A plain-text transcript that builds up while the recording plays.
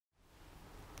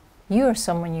You or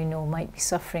someone you know might be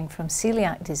suffering from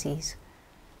celiac disease.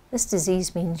 This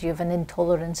disease means you have an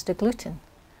intolerance to gluten.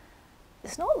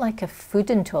 It's not like a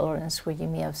food intolerance where you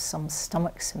may have some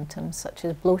stomach symptoms such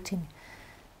as bloating.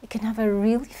 It can have a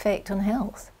real effect on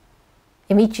health.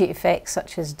 Immediate effects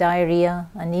such as diarrhea,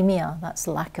 anemia, that's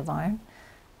lack of iron,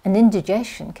 and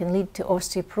indigestion can lead to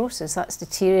osteoporosis, that's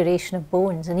deterioration of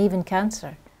bones, and even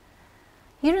cancer.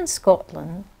 Here in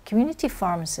Scotland, community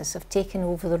pharmacists have taken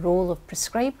over the role of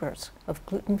prescribers of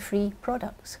gluten-free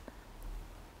products.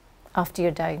 After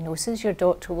your diagnosis, your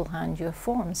doctor will hand you a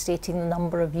form stating the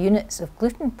number of units of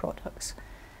gluten-free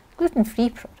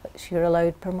products you're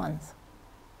allowed per month.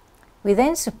 We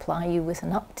then supply you with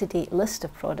an up-to-date list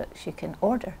of products you can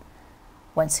order.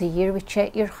 Once a year we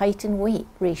check your height and weight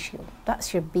ratio,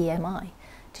 that's your BMI,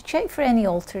 to check for any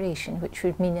alteration which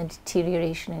would mean a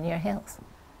deterioration in your health.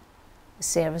 The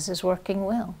service is working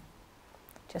well.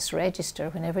 Just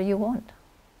register whenever you want.